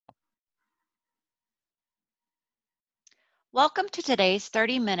Welcome to today's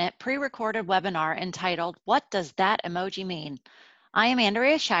 30-minute pre-recorded webinar entitled, What Does That Emoji Mean? I am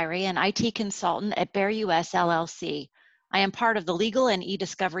Andrea Shirey, an IT consultant at Bear US LLC. I am part of the Legal and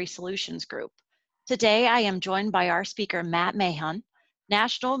eDiscovery Solutions Group. Today, I am joined by our speaker, Matt Mahon,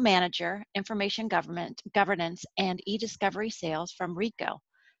 National Manager, Information Governance, and eDiscovery Sales from Ricoh.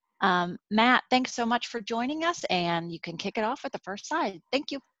 Matt, thanks so much for joining us, and you can kick it off with the first slide.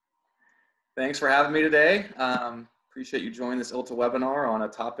 Thank you. Thanks for having me today. Appreciate you joining this ILTA webinar on a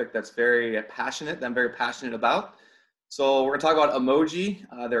topic that's very passionate, that I'm very passionate about. So we're gonna talk about emoji,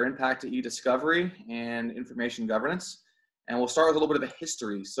 their impact to eDiscovery and information governance. And we'll start with a little bit of a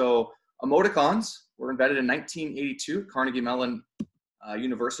history. So emoticons were invented in 1982 at Carnegie Mellon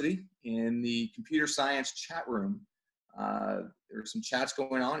University in the computer science chat room. There were some chats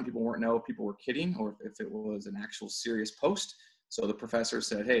going on and people weren't know if people were kidding or if it was an actual serious post. So the professor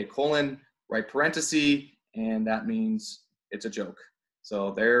said, hey, colon, write parenthesis, and that means it's a joke.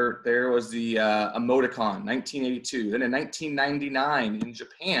 So there was the emoticon, 1982. Then in 1999 in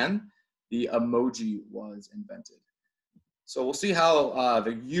Japan, the emoji was invented. So we'll see how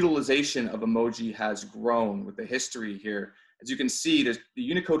the utilization of emoji has grown with the history here. As you can see, the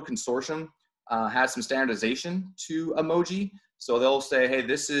Unicode Consortium has some standardization to emoji. So they'll say, hey,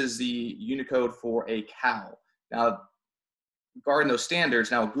 this is the Unicode for a cow. Now, regarding those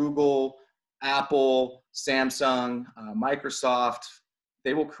standards, now Google, Apple, Samsung, Microsoft,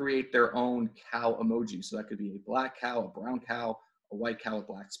 they will create their own cow emoji. So that could be a black cow, a brown cow, a white cow with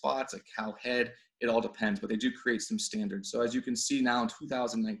black spots, a cow head. It all depends, but they do create some standards. So as you can see now in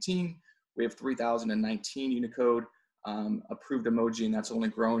 2019, we have 3019 Unicode approved emoji, and that's only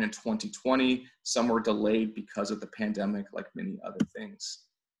grown in 2020. Some were delayed because of the pandemic, like many other things.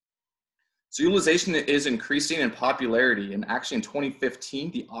 So utilization is increasing in popularity, and actually in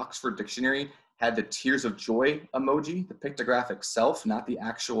 2015, the Oxford Dictionary had the tears of joy emoji. The pictograph itself, not the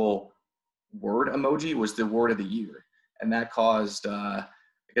actual word emoji, was the word of the year. And that caused, I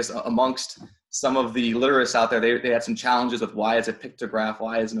guess, amongst some of the literates out there, they had some challenges with why is a pictograph,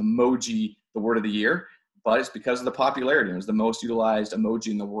 why is an emoji the word of the year? But it's because of the popularity. It was the most utilized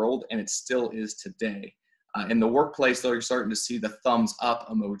emoji in the world, and it still is today. In the workplace, though, you're starting to see the thumbs up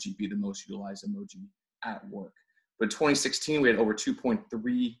emoji be the most utilized emoji at work. But in 2016, we had over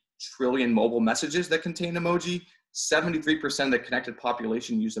 2.3 trillion mobile messages that contain emoji. 73% of the connected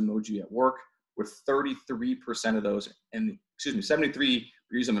population use emoji at work, with 33% of those, and 73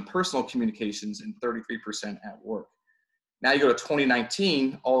 use them in personal communications and 33% at work. Now you go to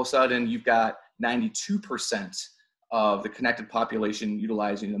 2019, all of a sudden you've got 92% of the connected population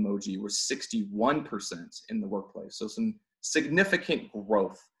utilizing emoji, were 61% in the workplace. So some significant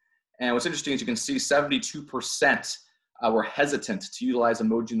growth. And what's interesting is you can see 72% were hesitant to utilize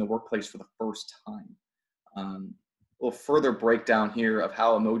emoji in the workplace for the first time. A little further breakdown here of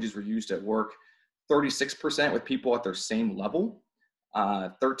how emojis were used at work. 36% with people at their same level.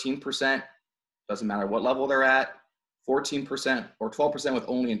 13%, doesn't matter what level they're at. 14% or 12% with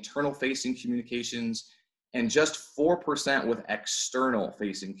only internal facing communications, and just 4% with external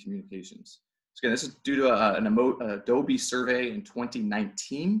facing communications. So again, this is due to an Adobe survey in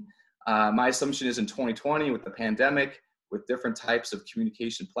 2019. My assumption is in 2020 with the pandemic, with different types of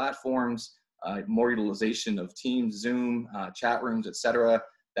communication platforms, more utilization of Teams, Zoom, chat rooms, etc.,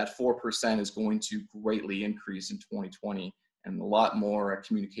 that 4% is going to greatly increase in 2020, and a lot more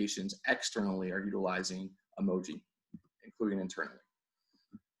communications externally are utilizing emoji, including internally.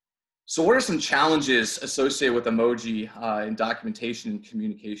 So what are some challenges associated with emoji in documentation and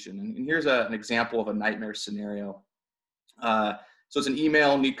communication? And here's an example of a nightmare scenario. So it's an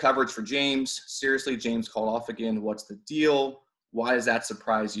email, need coverage for James. Seriously, James called off again. What's the deal? Why does that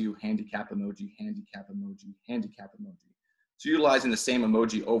surprise you? Handicap emoji, handicap emoji, handicap emoji. So utilizing the same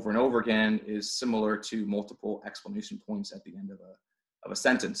emoji over and over again is similar to multiple explanation points at the end of a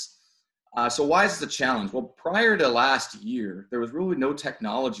sentence. So why is this a challenge? Well, prior to last year, there was really no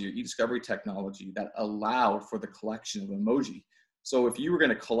technology or eDiscovery technology that allowed for the collection of emoji. So if you were going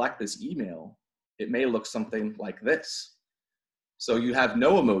to collect this email, it may look something like this. So you have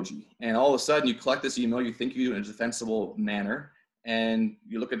no emoji, and all of a sudden you collect this email, you think you do it in a defensible manner, and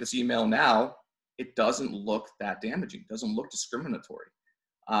you look at this email now, it doesn't look that damaging, it doesn't look discriminatory.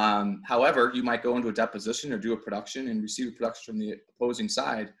 However, you might go into a deposition or do a production and receive a production from the opposing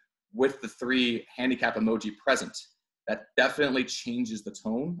side with the 3 handicap emoji present. That definitely changes the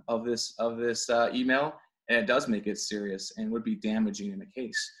tone of this email, and it does make it serious and would be damaging in a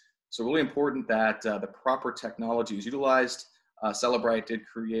case. So really important that the proper technology is utilized. Celebrite did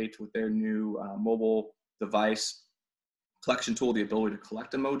create with their new mobile device collection tool the ability to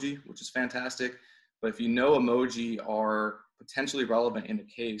collect emoji, which is fantastic. But if you know emoji are potentially relevant in a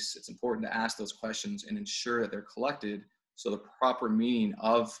case, it's important to ask those questions and ensure that they're collected so the proper meaning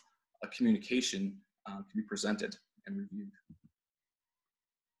of a communication can be presented and reviewed.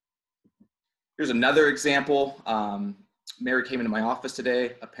 Here's another example. Mary came into my office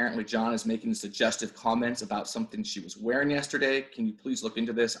today. Apparently John is making suggestive comments about something she was wearing yesterday. Can you please look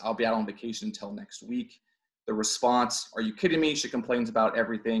into this? I'll be out on vacation until next week. The response, are you kidding me? She complains about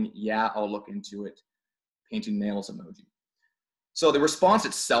everything. Yeah, I'll look into it. Painting nails emoji. So the response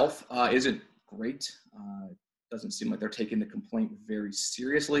itself isn't great. It doesn't seem like they're taking the complaint very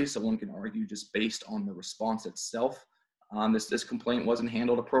seriously. So one can argue just based on the response itself, this complaint wasn't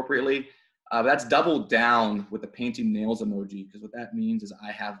handled appropriately. That's doubled down with the painting nails emoji, because what that means is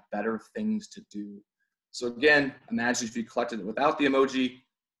I have better things to do. So again, imagine if you collected it without the emoji,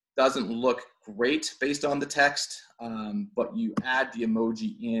 doesn't look great based on the text, but you add the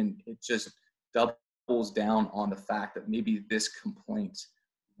emoji in, it just doubles down on the fact that maybe this complaint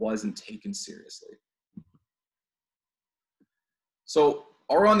wasn't taken seriously. So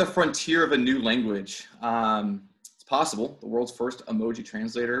are we on the frontier of a new language? It's possible. The world's first emoji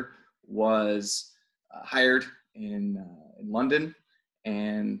translator was hired in London.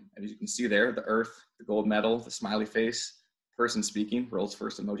 And as you can see there, the earth, the gold medal, the smiley face, person speaking, world's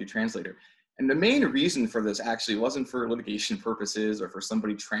first emoji translator. And the main reason for this actually wasn't for litigation purposes or for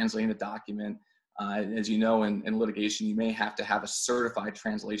somebody translating a document. As you know, in litigation, you may have to have a certified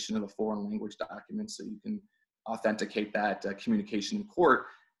translation of a foreign language document so you can authenticate that communication in court.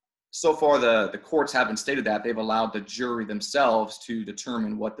 So far, the courts haven't stated that. They've allowed the jury themselves to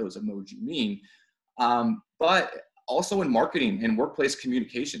determine what those emoji mean. But also in marketing and workplace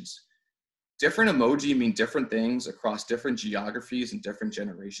communications, different emoji mean different things across different geographies and different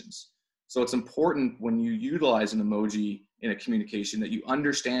generations. So it's important when you utilize an emoji in a communication that you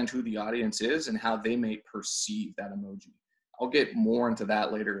understand who the audience is and how they may perceive that emoji. I'll get more into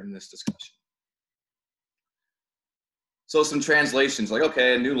that later in this discussion. So some translations, like,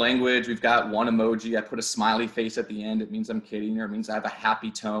 okay, a new language, we've got one emoji, I put a smiley face at the end, it means I'm kidding, or it means I have a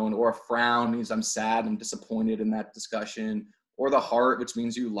happy tone, or a frown means I'm sad and disappointed in that discussion, or the heart, which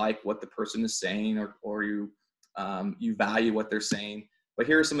means you like what the person is saying, or you value what they're saying. But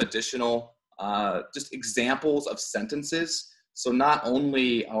here are some additional just examples of sentences. So not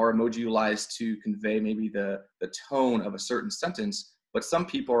only are emoji utilized to convey maybe the tone of a certain sentence, but some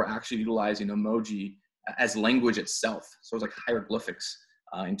people are actually utilizing emoji as language itself. So it's like hieroglyphics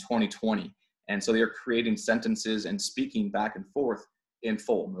in 2020. And so they're creating sentences and speaking back and forth in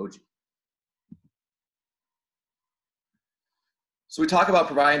full emoji. So we talk about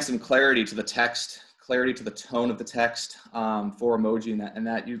providing some clarity to the text, clarity to the tone of the text for emoji and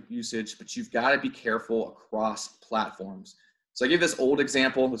that usage, but you've got to be careful across platforms. So I gave this old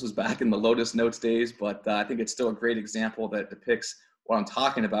example. This was back in the Lotus Notes days, but I think it's still a great example that depicts what I'm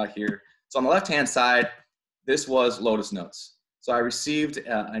talking about here. So on the left-hand side, this was Lotus Notes. So I received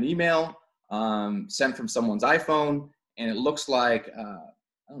an email sent from someone's iPhone, and it looks like, I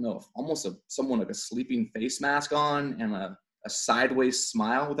don't know, almost someone with a sleeping face mask on and a sideways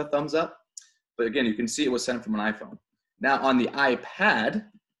smile with a thumbs up. But again, you can see it was sent from an iPhone. Now on the iPad,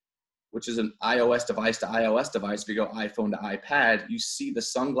 which is an iOS device to iOS device, if you go iPhone to iPad, you see the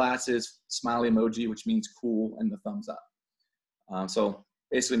sunglasses, smiley emoji, which means cool, and the thumbs up. So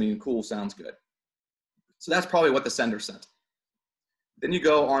basically meaning cool sounds good. So that's probably what the sender sent. Then you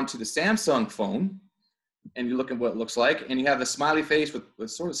go onto the Samsung phone and you look at what it looks like, and you have a smiley face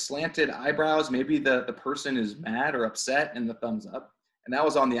with sort of slanted eyebrows. Maybe the person is mad or upset, and the thumbs up. And that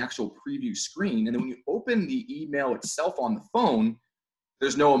was on the actual preview screen. And then when you open the email itself on the phone,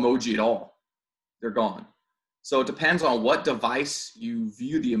 there's no emoji at all. They're gone. So it depends on what device you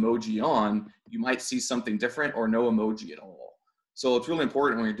view the emoji on. You might see something different or no emoji at all. So it's really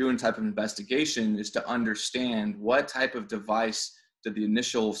important when you're doing type of investigation is to understand what type of device did the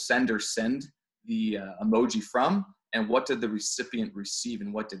initial sender send the emoji from, and what did the recipient receive,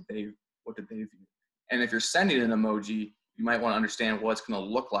 and what did they view. And if you're sending an emoji, you might want to understand what it's going to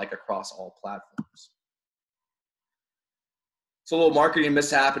look like across all platforms. So a little marketing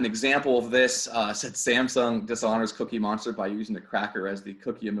mishap. An example of this said Samsung dishonors Cookie Monster by using the cracker as the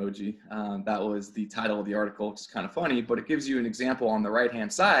cookie emoji. That was the title of the article, which is kind of funny, but it gives you an example on the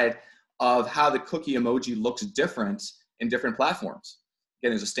right-hand side of how the cookie emoji looks different in different platforms.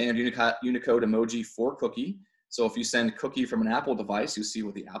 Again, there's a standard Unicode emoji for cookie. So if you send cookie from an Apple device, you see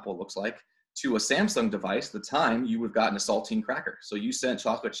what the apple looks like. To a Samsung device, at the time, you would have gotten a saltine cracker. So you sent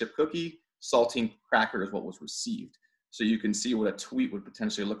chocolate chip cookie, saltine cracker is what was received. So you can see what a tweet would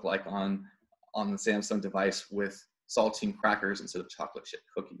potentially look like on the Samsung device with saltine crackers instead of chocolate chip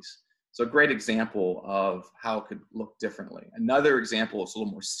cookies. So a great example of how it could look differently. Another example, it's a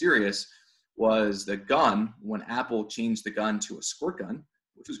little more serious, was the gun, when Apple changed the gun to a squirt gun,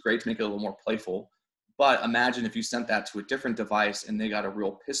 which was great to make it a little more playful. But imagine if you sent that to a different device and they got a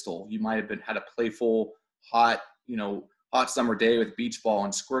real pistol. You might have had a playful, hot, hot summer day with beach ball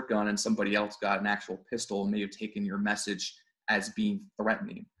and squirt gun, and somebody else got an actual pistol and may have taken your message as being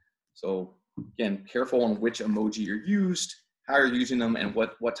threatening. So again, careful on which emoji you're used, how you're using them, and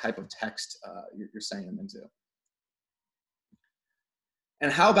what type of text you're sending them into.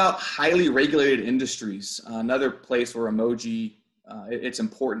 And how about highly regulated industries? Another place where emoji, it's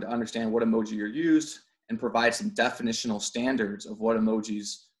important to understand what emoji you're used and provide some definitional standards of what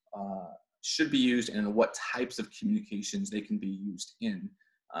emojis should be used and what types of communications they can be used in.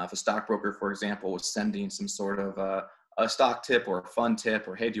 If a stockbroker, for example, was sending some sort of a stock tip or a fund tip,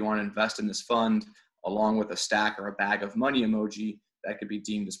 or hey, do you want to invest in this fund, along with a stack or a bag of money emoji, that could be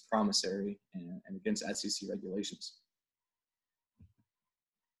deemed as promissory and against SEC regulations.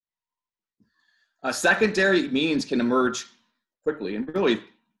 Secondary meanings can emerge quickly, and really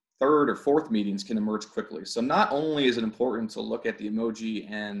third or fourth meanings can emerge quickly. So not only is it important to look at the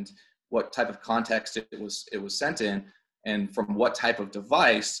emoji and what type of context it was sent in and from what type of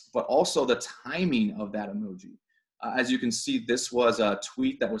device, but also the timing of that emoji. As you can see, this was a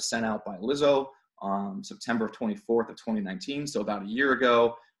tweet that was sent out by Lizzo on September 24th of 2019, so about a year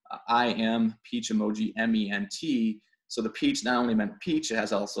ago. I am peach emoji, MENT. So the peach not only meant peach, it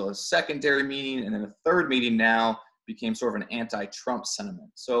has also a secondary meaning, and then the third meaning now became sort of an anti-Trump sentiment.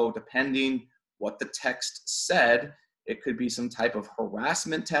 So depending what the text said, it could be some type of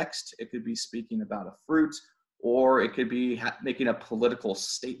harassment text, it could be speaking about a fruit, or it could be making a political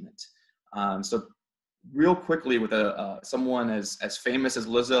statement. So real quickly, with someone as famous as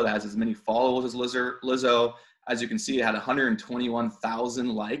Lizzo, that has as many followers as Lizzo, as you can see, it had 121,000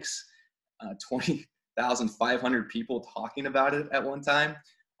 likes, 20,500 people talking about it at one time.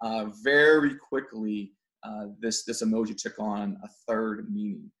 Very quickly, this emoji took on a third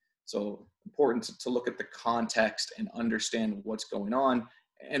meaning. So important to look at the context and understand what's going on.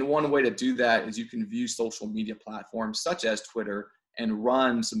 And one way to do that is you can view social media platforms such as Twitter and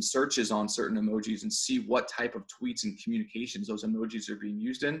run some searches on certain emojis and see what type of tweets and communications those emojis are being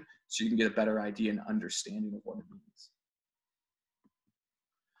used in, so you can get a better idea and understanding of what it means.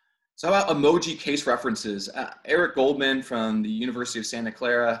 So how about emoji case references? Eric Goldman from the University of Santa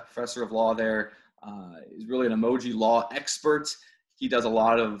Clara, professor of law there, is really an emoji law expert. He does a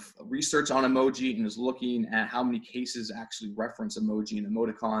lot of research on emoji and is looking at how many cases actually reference emoji and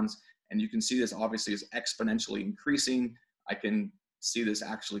emoticons. And you can see this obviously is exponentially increasing. I can see this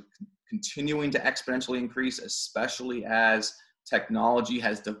actually continuing to exponentially increase, especially as technology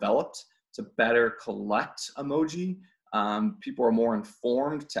has developed to better collect emoji. People are more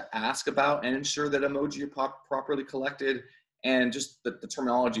informed to ask about and ensure that emoji are properly collected, and just the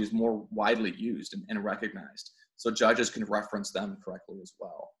terminology is more widely used and recognized. So judges can reference them correctly as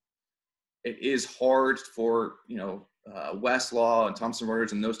well. It is hard for, Westlaw and Thomson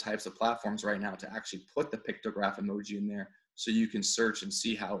Reuters and those types of platforms right now to actually put the pictograph emoji in there so you can search and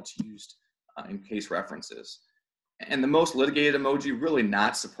see how it's used in case references. And the most litigated emoji, really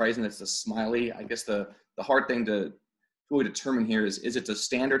not surprising, it's a smiley. I guess the hard thing to really determine here is it a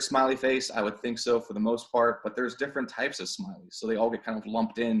standard smiley face? I would think so for the most part, but there's different types of smileys. So they all get kind of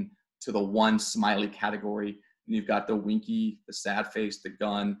lumped in to the one smiley category. And you've got the winky, the sad face, the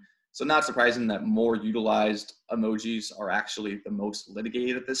gun. So not surprising that more utilized emojis are actually the most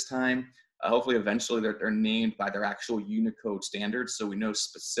litigated at this time. Hopefully eventually they're named by their actual Unicode standards, so we know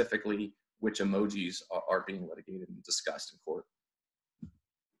specifically which emojis are being litigated and discussed in court.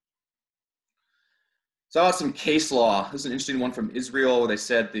 So some case law. This is an interesting one from Israel where they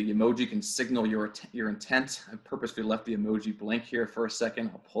said the emoji can signal your intent. I purposely left the emoji blank here for a second.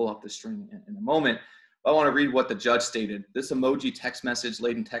 I'll pull up the string in a moment. I want to read what the judge stated. This emoji text message,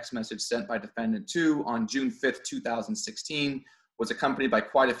 laden text message sent by defendant 2 on June 5th, 2016 was accompanied by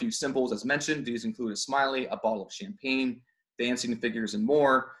quite a few symbols as mentioned. These include a smiley, a bottle of champagne, dancing figures, and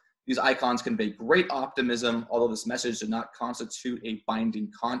more. These icons convey great optimism, although this message did not constitute a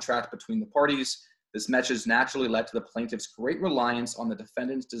binding contract between the parties. This message naturally led to the plaintiff's great reliance on the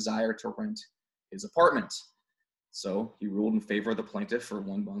defendant's desire to rent his apartment. So he ruled in favor of the plaintiff for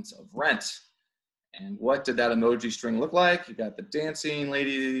 1 month of rent. And what did that emoji string look like? You got the dancing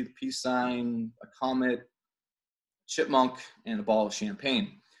lady, the peace sign, a comet, chipmunk, and a ball of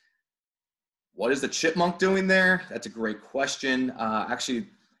champagne. What is the chipmunk doing there? That's a great question. Actually,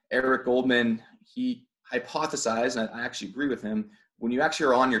 Eric Goldman, he hypothesized, and I actually agree with him, when you actually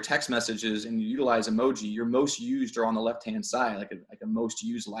are on your text messages and you utilize emoji, your most used are on the left-hand side, like a most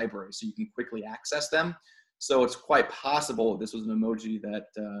used library, so you can quickly access them. So it's quite possible this was an emoji that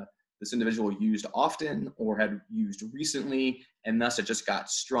this individual used often or had used recently, and thus it just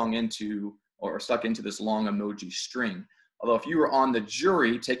got strung into or stuck into this long emoji string. Although if you were on the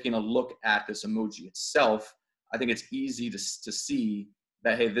jury taking a look at this emoji itself, I think it's easy to see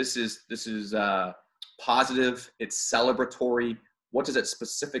that, hey, this is positive, it's celebratory. What does it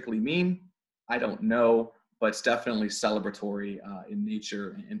specifically mean? I don't know, but it's definitely celebratory in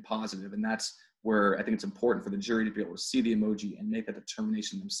nature and positive. And that's where I think it's important for the jury to be able to see the emoji and make a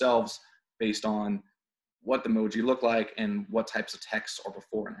determination themselves based on what the emoji look like and what types of texts are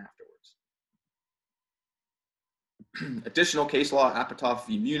before and afterwards. Additional case law, Apatow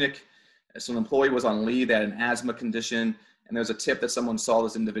v. Munich. So an employee was on leave, they had an asthma condition, and there's a tip that someone saw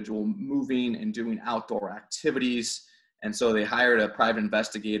this individual moving and doing outdoor activities. And so they hired a private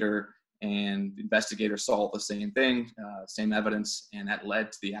investigator, and the investigator saw the same thing, same evidence, and that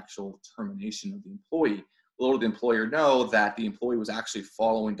led to the actual termination of the employee. Little did the employer know that the employee was actually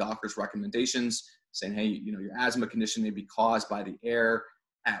following doctor's recommendations, saying, hey, you know, your asthma condition may be caused by the air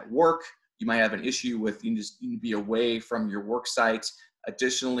at work. You might have an issue with, you just need to be away from your work site.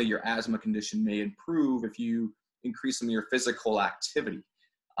 Additionally, your asthma condition may improve if you increase some of your physical activity.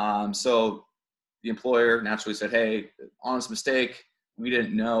 So the employer naturally said, hey, honest mistake, we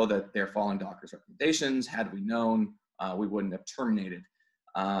didn't know that they're following doctor's recommendations. Had we known, we wouldn't have terminated.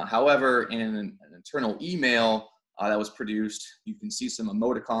 However, in an internal email that was produced, you can see some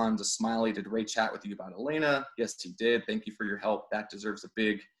emoticons, a smiley. Did Ray chat with you about Elena? Yes, he did. Thank you for your help. That deserves a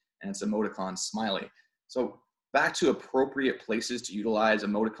big, and it's emoticon smiley. So back to appropriate places to utilize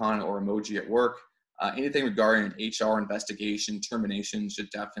emoticon or emoji at work. Anything regarding an HR investigation, termination should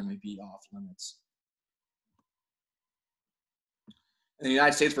definitely be off limits. In the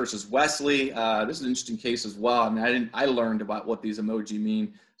United States versus Wesley, this is an interesting case as well. I mean, I learned about what these emoji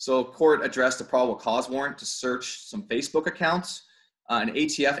mean. So court addressed a probable cause warrant to search some Facebook accounts. An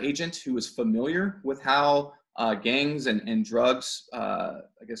ATF agent who was familiar with how gangs and drugs, I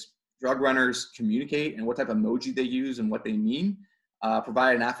guess, drug runners communicate and what type of emoji they use and what they mean,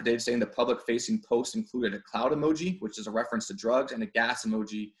 provided an affidavit saying the public-facing post included a cloud emoji, which is a reference to drugs, and a gas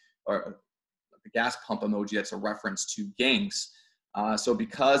emoji, or the gas pump emoji, that's a reference to gangs. So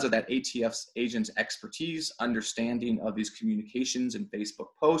because of that ATF's agent's expertise, understanding of these communications and Facebook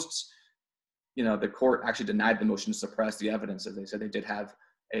posts, you know, the court actually denied the motion to suppress the evidence, as they said they did have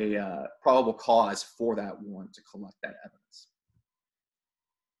a probable cause for that warrant to collect that evidence.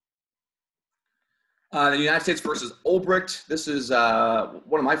 The United States versus Ulbricht. This is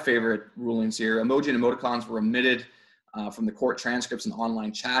one of my favorite rulings here. Emoji and emoticons were omitted from the court transcripts and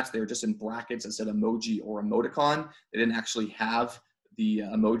online chats. They were just in brackets that said emoji or emoticon. They didn't actually have the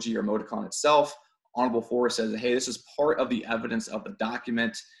emoji or emoticon itself. Honorable Forrest says, hey, this is part of the evidence of the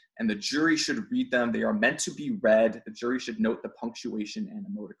document, and the jury should read them. They are meant to be read. The jury should note the punctuation and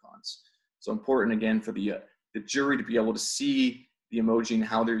emoticons. So important, again, for the jury to be able to see the emoji and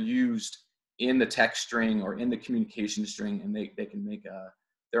how they're used in the text string or in the communication string, and they can make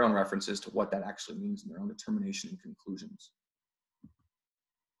their own references to what that actually means in their own determination and conclusions.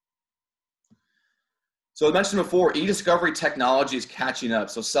 So I mentioned before, eDiscovery technology is catching up.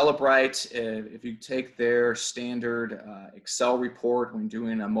 So Celebrite, if you take their standard Excel report when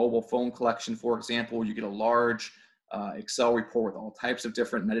doing a mobile phone collection, for example, you get a large Excel report with all types of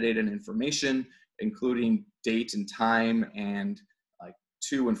different metadata and information, including date and time and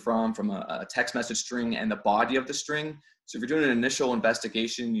to and from a text message string and the body of the string. So if you're doing an initial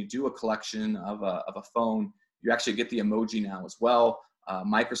investigation, you do a collection of a phone, you actually get the emoji now as well.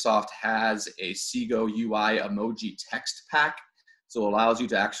 Microsoft has a Sego UI emoji text pack. So it allows you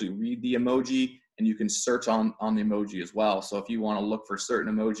to actually read the emoji, and you can search on the emoji as well. So if you want to look for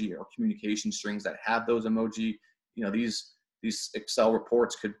certain emoji or communication strings that have those emoji, you know, these Excel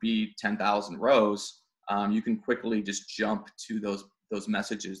reports could be 10,000 rows. You can quickly just jump to those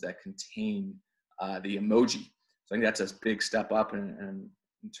messages that contain the emoji. So I think that's a big step up in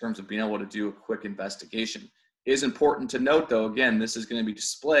terms of being able to do a quick investigation. It is important to note, though, again, this is going to be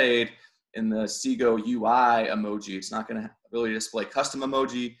displayed in the Sego UI emoji. It's not going to really display custom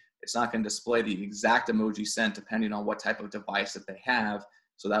emoji. It's not going to display the exact emoji sent depending on what type of device that they have.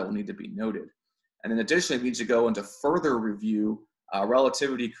 So that will need to be noted. And then additionally, it needs to go into further review.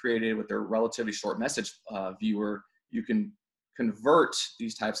 Relativity created with their relatively short message viewer. You can convert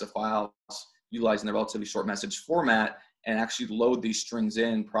these types of files utilizing the relatively short message format and actually load these strings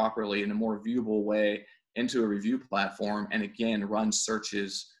in properly in a more viewable way into a review platform, and again, run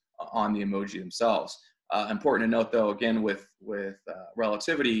searches on the emoji themselves. Important to note, though, again, with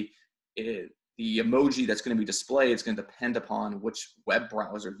relativity, the emoji that's going to be displayed is going to depend upon which web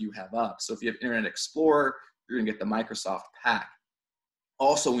browser you have up. So if you have Internet Explorer, you're going to get the Microsoft pack.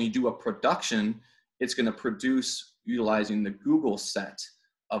 Also, when you do a production, it's going to produce utilizing the Google set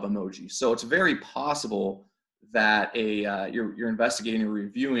of emoji. So it's very possible that you're investigating or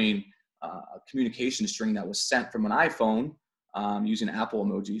reviewing a communication string that was sent from an iPhone using Apple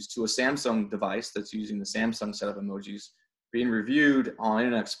emojis to a Samsung device that's using the Samsung set of emojis, being reviewed on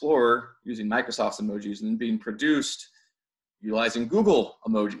Internet Explorer using Microsoft's emojis, and then being produced utilizing Google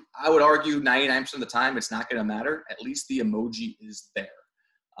emoji. I would argue 99% of the time it's not going to matter. At least the emoji is there.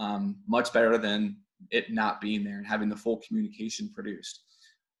 Much better than it not being there and having the full communication produced.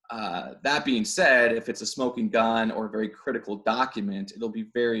 That being said, if it's a smoking gun or a very critical document, it'll be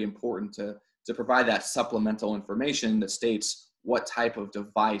very important to provide that supplemental information that states what type of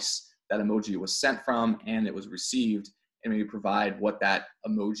device that emoji was sent from and it was received, and maybe provide what that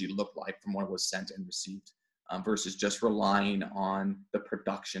emoji looked like from when it was sent and received, versus just relying on the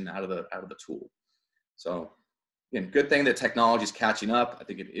production out of the tool. So again, good thing that technology is catching up. I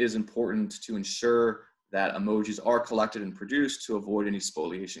think it is important to ensure that emojis are collected and produced to avoid any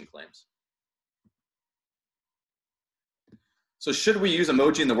spoliation claims. So should we use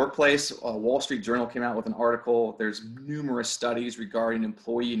emoji in the workplace? Wall Street Journal came out with an article. There's numerous studies regarding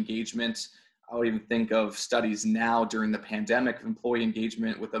employee engagement. I would even think of studies now during the pandemic of employee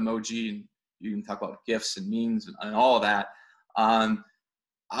engagement with emoji, and you can talk about GIFs and memes and all of that.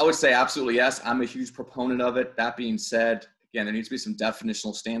 I would say absolutely yes. I'm a huge proponent of it. That being said, again, there needs to be some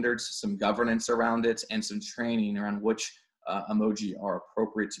definitional standards, some governance around it, and some training around which emoji are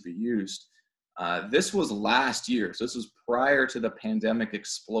appropriate to be used. This was last year, so this was prior to the pandemic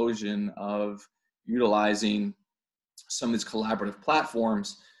explosion of utilizing some of these collaborative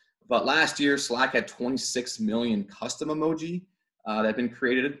platforms. But last year, Slack had 26 million custom emoji that had been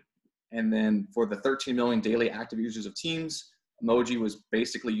created. And then for the 13 million daily active users of Teams, emoji was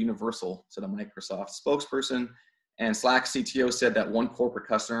basically universal to the Microsoft spokesperson. And Slack CTO said that one corporate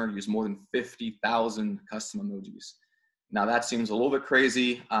customer used more than 50,000 custom emojis. Now that seems a little bit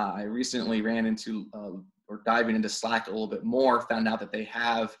crazy. I recently ran into, or diving into Slack a little bit more, found out that they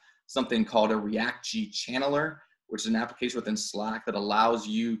have something called a React-G channeler, which is an application within Slack that allows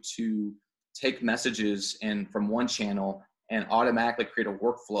you to take messages from one channel and automatically create a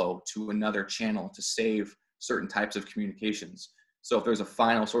workflow to another channel to save certain types of communications. So if there's a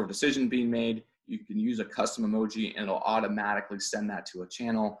final sort of decision being made, you can use a custom emoji and it'll automatically send that to a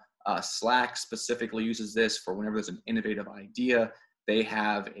channel. Slack specifically uses this for whenever there's an innovative idea. They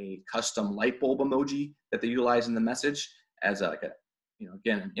have a custom light bulb emoji that they utilize in the message as again,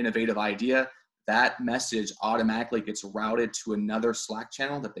 an innovative idea. That message automatically gets routed to another Slack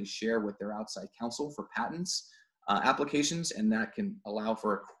channel that they share with their outside counsel for patents applications, and that can allow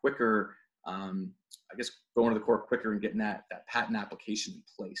for a quicker, going to the court quicker and getting that patent application in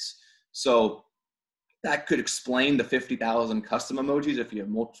place. So that could explain the 50,000 custom emojis if you have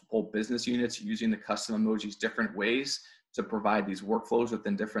multiple business units using the custom emojis different ways to provide these workflows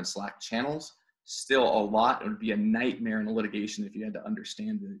within different Slack channels. Still a lot. It would be a nightmare in a litigation if you had to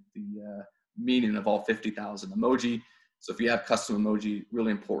understand the meaning of all 50,000 emoji. So if you have custom emoji,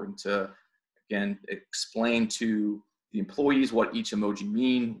 really important to, again, explain to the employees what each emoji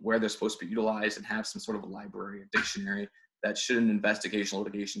mean, where they're supposed to be utilized, and have some sort of a library, a dictionary that should an investigation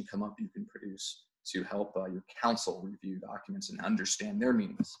litigation come up, you can produce to help your counsel review documents and understand their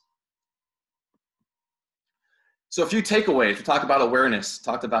meanings. So a few takeaways. We talked about awareness,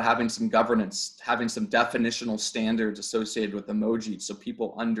 talked about having some governance, having some definitional standards associated with emoji so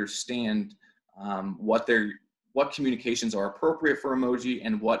people understand what communications are appropriate for emoji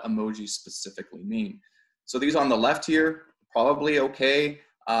and what emojis specifically mean. So these on the left here, probably okay.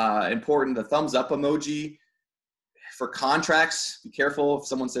 Important, the thumbs up emoji. For contracts, be careful if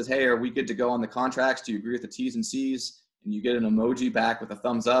someone says, hey, are we good to go on the contracts? Do you agree with the T's and C's? And you get an emoji back with a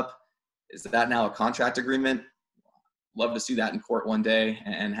thumbs up. Is that now a contract agreement? Love to see that in court one day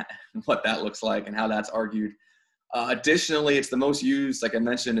and what that looks like and how that's argued. Additionally, it's the most used, like I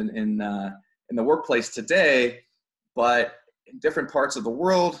mentioned, in the workplace today, but in different parts of the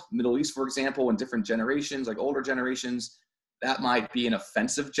world, Middle East, for example, in different generations, like older generations, that might be an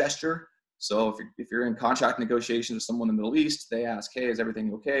offensive gesture. So if you're in contract negotiations with someone in the Middle East, they ask, hey, is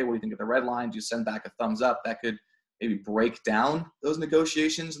everything okay? What do you think of the red line? Do you send back a thumbs up? That could maybe break down those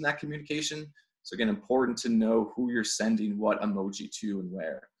negotiations and that communication. So again, important to know who you're sending what emoji to and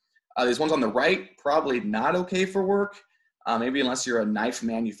where. These ones on the right, probably not okay for work. Maybe unless you're a knife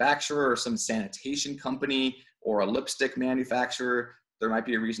manufacturer or some sanitation company or a lipstick manufacturer, there might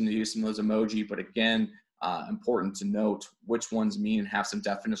be a reason to use some of those emoji. But again, important to note which ones mean and have some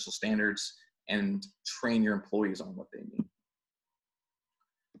definitional standards and train your employees on what they mean.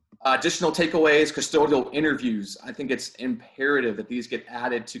 Additional takeaways, custodial interviews. I think it's imperative that these get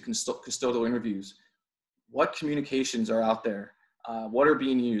added to custodial interviews. What communications are out there? What are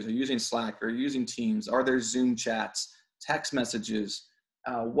being used? Are you using Slack? Are you using Teams? Are there Zoom chats, text messages,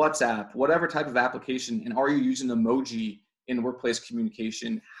 WhatsApp, whatever type of application? And are you using emoji in workplace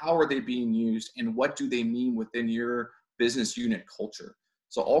communication? How are they being used? And what do they mean within your business unit culture?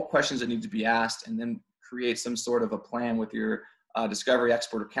 So all questions that need to be asked, and then create some sort of a plan with your discovery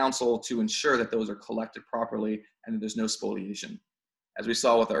expert or counsel to ensure that those are collected properly and that there's no spoliation. As we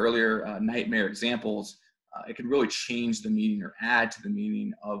saw with the earlier nightmare examples, it can really change the meaning or add to the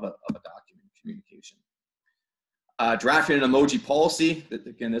meaning of a document communication. Drafting an emoji policy.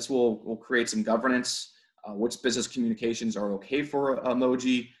 Again, this will create some governance. Which business communications are okay for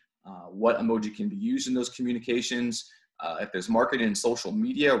emoji? What emoji can be used in those communications? If there's marketing and social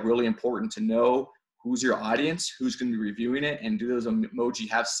media, really important to know who's your audience, who's going to be reviewing it, and do those emoji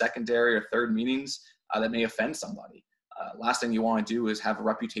have secondary or third meanings that may offend somebody? Last thing you want to do is have a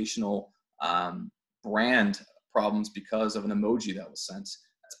reputational brand problems because of an emoji that was sent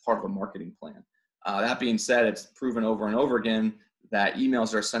as part of a marketing plan. That being said, it's proven over and over again that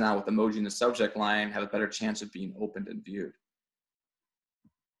emails that are sent out with emoji in the subject line have a better chance of being opened and viewed.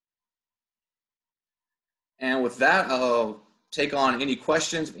 And with that, I'll take on any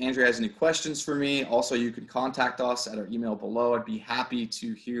questions. If Andrea has any questions for me, also you can contact us at our email below. I'd be happy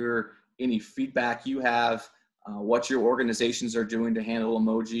to hear any feedback you have, what your organizations are doing to handle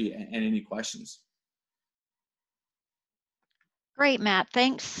emoji, and any questions. Great, Matt.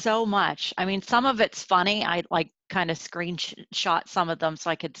 Thanks so much. I mean, some of it's funny. I like kind of screenshot some of them so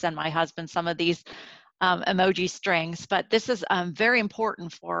I could send my husband some of these emoji strings, but this is very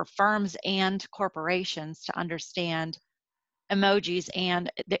important for firms and corporations to understand emojis,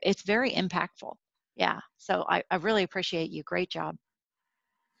 and it's very impactful. Yeah, so I really appreciate you. Great job.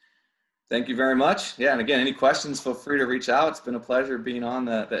 Thank you very much. Yeah, and again, any questions, feel free to reach out. It's been a pleasure being on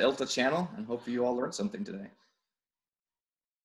the ILTA channel, and hopefully you all learned something today.